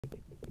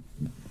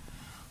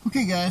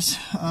Okay guys,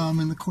 I'm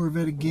in the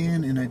Corvette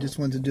again, and I just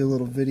wanted to do a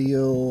little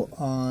video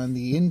on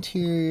the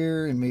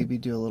interior and maybe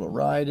do a little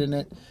ride in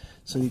it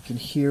so you can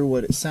hear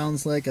what it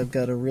sounds like. I've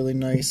got a really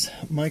nice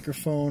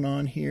microphone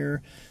on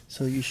here,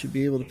 so you should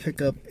be able to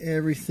pick up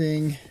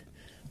everything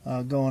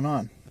going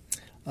on.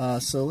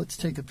 So let's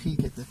take a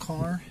peek at the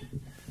car.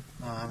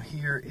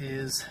 Here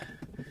is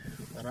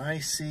what I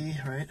see,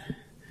 right,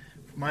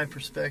 from my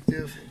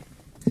perspective.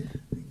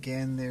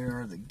 Again,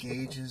 there are the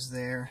gauges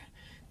there.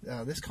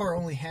 This car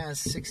only has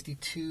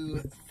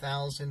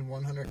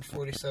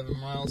 62,147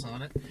 miles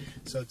on it,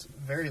 so it's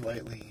very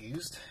lightly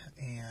used.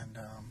 And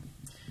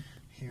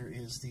here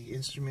is the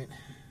instrument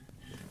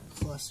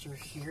cluster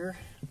here.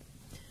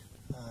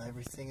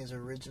 Everything is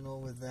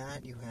original with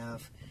that. You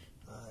have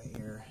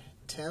your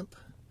temp,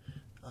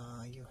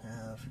 you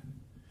have,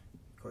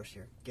 of course,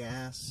 your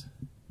gas,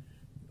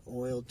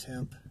 oil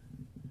temp,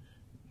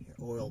 your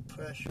oil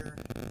pressure,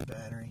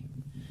 battery.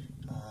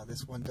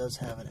 This one does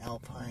have an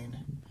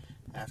Alpine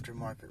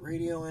aftermarket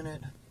radio in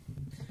it.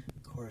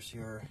 Of course,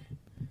 your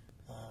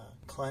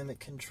climate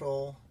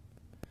control.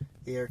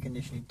 The air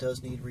conditioning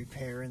does need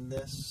repair in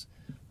this,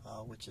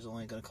 which is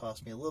only going to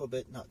cost me a little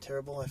bit. Not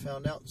terrible, I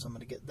found out, so I'm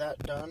going to get that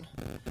done.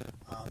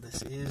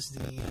 This is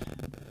the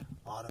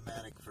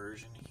automatic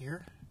version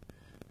here,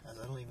 as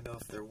I don't even know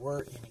if there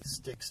were any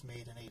sticks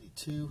made in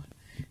 '82.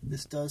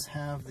 This does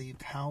have the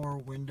power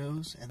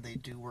windows, and they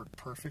do work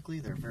perfectly.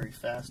 They're very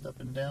fast up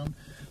and down.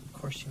 Of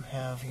course, you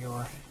have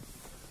your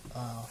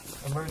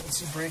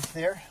emergency brake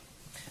there.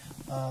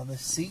 The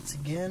seats,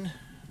 again,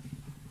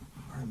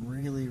 are in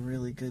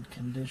really good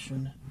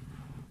condition,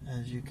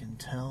 as you can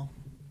tell.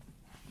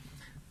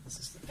 This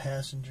is the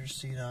passenger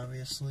seat,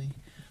 obviously.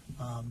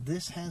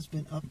 This has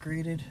been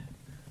upgraded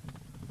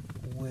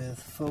with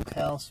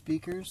Focal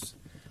speakers,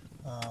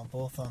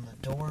 both on the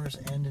doors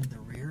and in the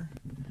rear.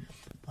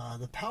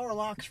 The power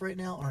locks right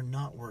now are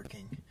not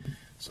working,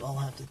 so I'll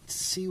have to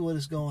see what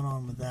is going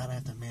on with that. I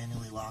have to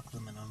manually lock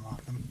them and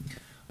unlock them.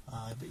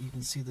 But you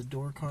can see the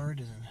door card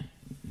is in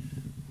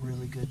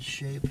really good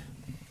shape.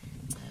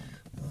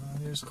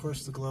 There's, of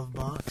course, the glove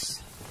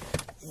box.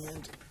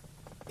 And,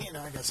 you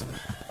know, I got some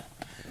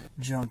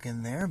junk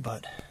in there,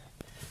 but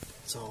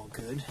it's all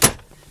good.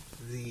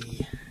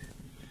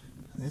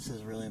 This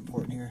is really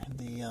important here.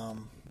 The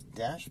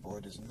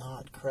dashboard is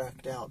not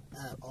cracked out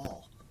at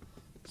all.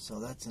 So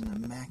that's in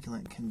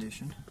immaculate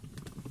condition.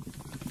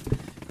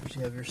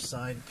 You have your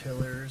side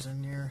pillars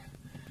and your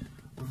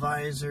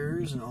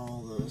visors and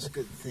all those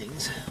good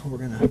things. We're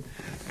gonna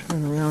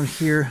turn around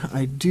here.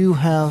 I do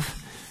have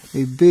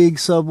a big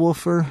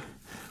subwoofer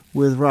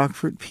with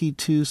Rockford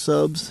P2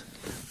 subs.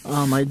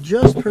 I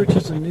just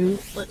purchased a new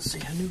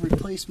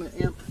replacement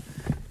amp,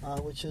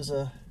 which is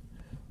a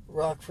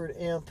Rockford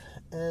amp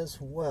as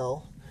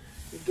well.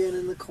 Again,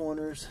 in the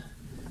corners.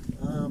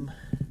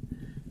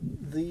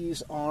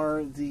 These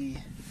are the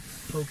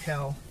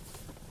Focal,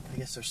 I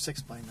guess they're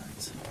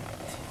 6x9s.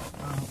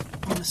 I'm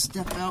going to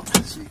step out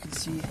so you can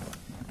see.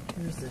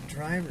 Here's the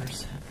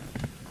driver's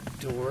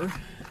door,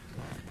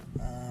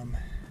 in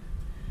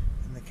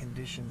the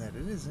condition that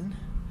it is in,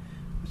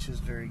 which is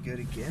very good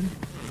again.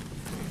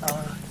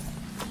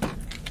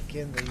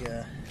 Again,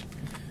 the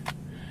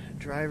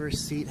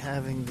driver's seat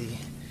having the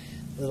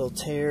little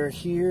tear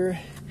here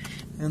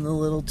and the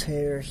little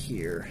tear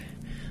here.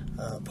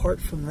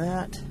 Apart from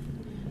that,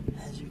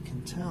 as you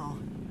can tell,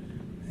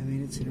 I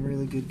mean, it's in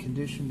really good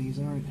condition. These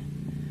aren't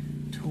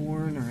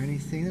torn or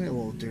anything. They're a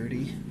little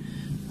dirty.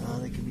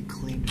 They can be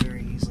cleaned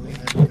very easily. I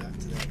haven't got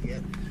to that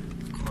yet.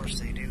 Of course,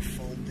 they do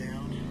fold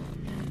down.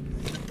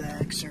 The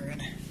backs are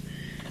in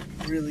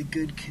really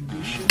good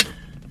condition.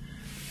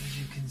 As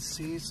you can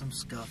see, some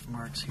scuff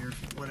marks here,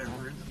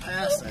 whatever in the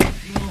past, I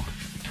feel.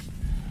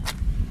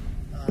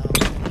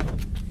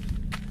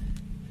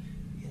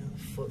 You know,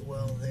 the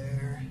footwell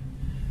there,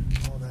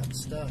 all that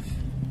stuff.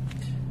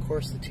 Of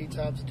course, the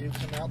T-tops do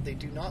come out. They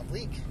do not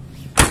leak.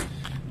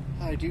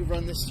 I do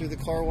run this through the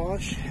car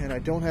wash, and I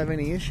don't have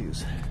any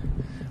issues.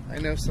 I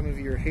know some of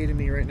you are hating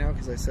me right now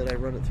because I said I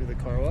run it through the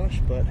car wash,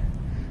 but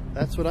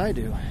that's what I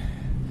do.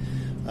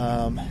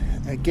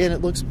 Again,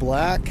 it looks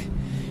black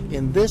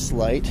in this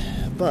light,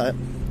 but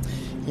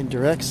in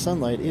direct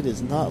sunlight, it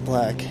is not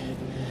black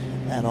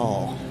at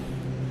all.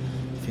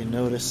 If you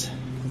notice,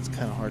 it's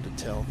kind of hard to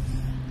tell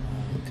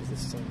because the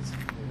sun's in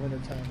the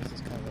wintertime. This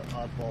is kind of an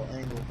oddball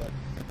angle, but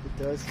it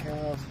does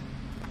have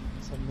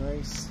some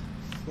nice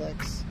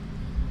flecks,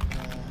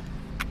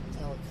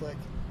 metallic fleck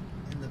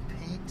in the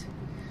paint.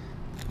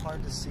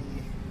 Hard to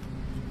see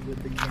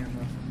with the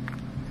camera.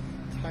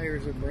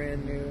 Tires are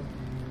brand new.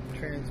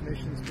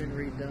 Transmission's been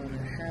redone.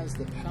 It has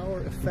the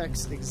Power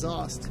Effects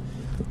exhaust,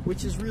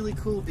 which is really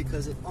cool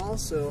because it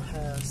also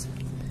has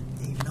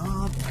a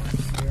knob on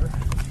here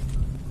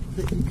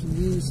that you can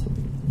use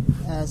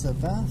as a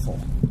baffle.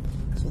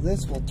 So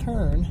this will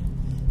turn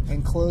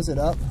and close it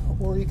up,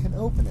 or you can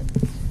open it.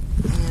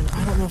 And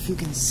I don't know if you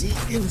can see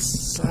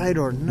inside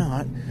or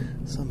not.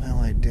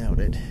 Somehow I doubt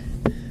it.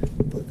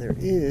 But there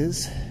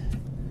is,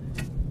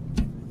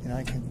 and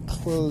I can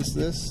close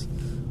this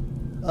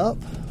up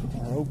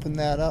or open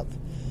that up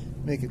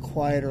make it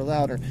quieter or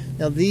louder.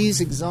 Now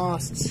these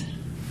exhausts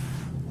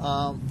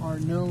are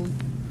known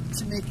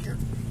to make your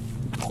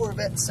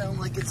Corvette sound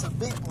like it's a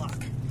big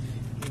block,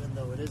 even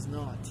though it is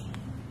not.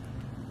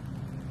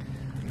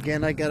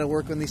 Again, I gotta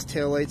work on these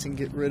taillights and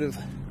get rid of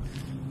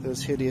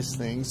those hideous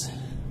things.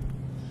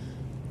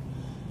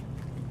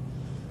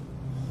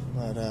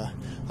 But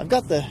I've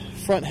got the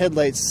front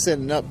headlights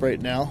setting up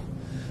right now.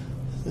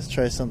 Let's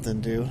try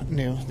something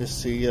new.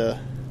 Just see, you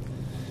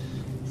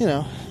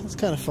know, it's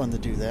kind of fun to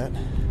do that.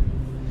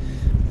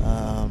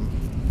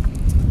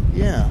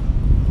 Yeah.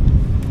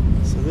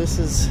 So this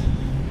is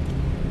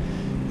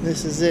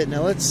it.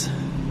 Now let's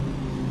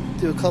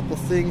do a couple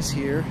things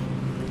here.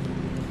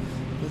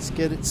 Let's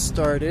get it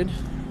started.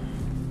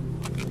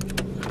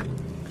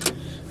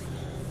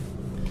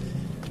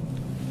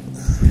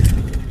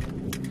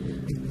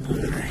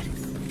 Alright.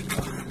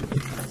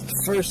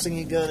 First thing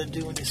you gotta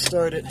do when you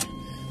start it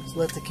is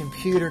let the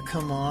computer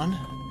come on.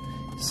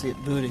 You see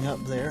it booting up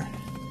there.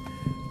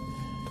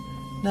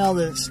 Now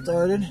that it's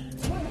started,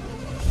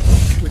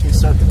 we can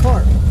start the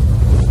car.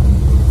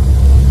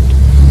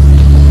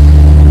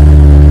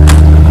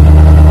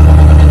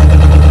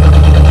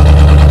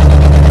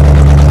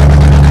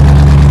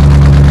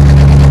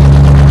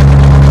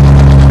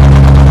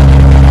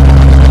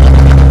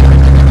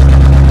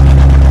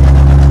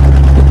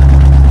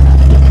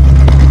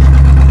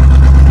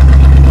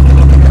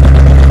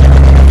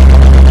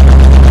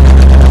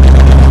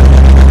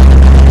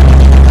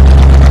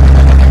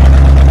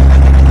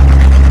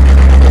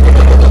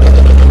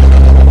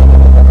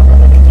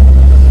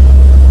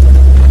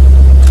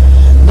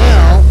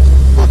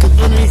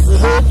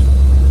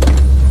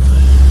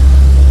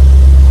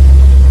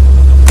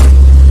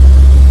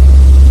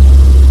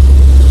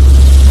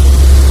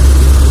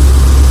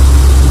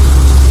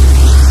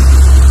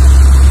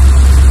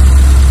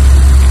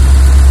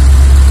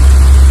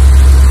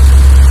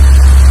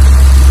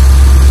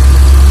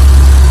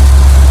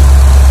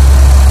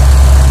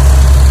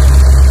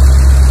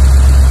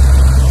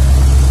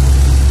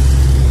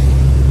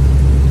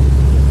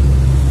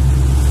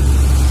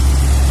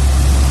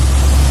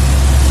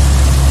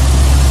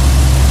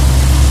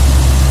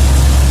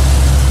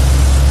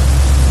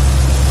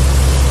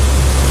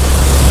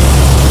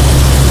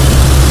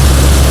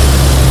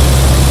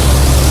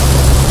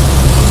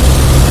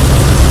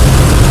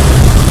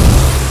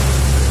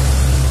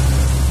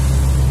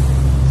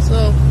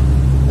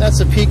 That's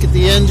a peek at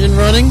the engine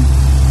running.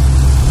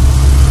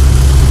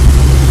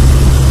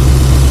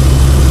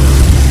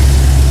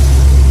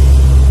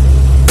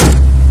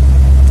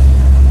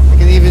 I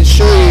can even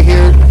show you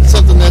here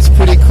something that's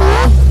pretty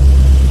cool.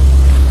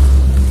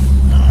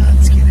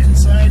 Let's get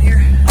inside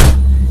here.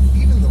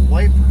 Even the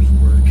wipers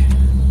work.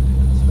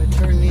 So if I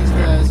turn these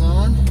guys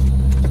on,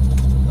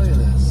 look at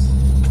this.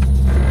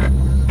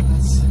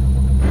 That's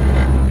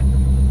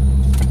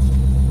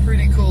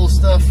pretty cool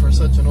stuff for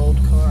such an old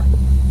car.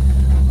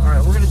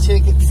 Alright, we're going to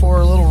take it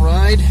for a little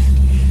ride.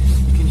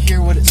 You can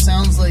hear what it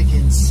sounds like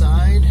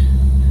inside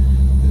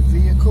the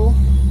vehicle.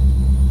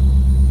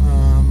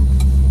 I'm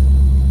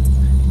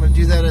going to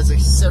do that as a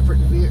separate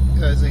video.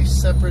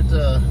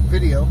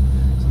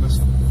 So I'm going to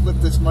flip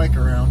this mic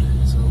around,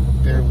 so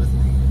bear with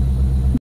me.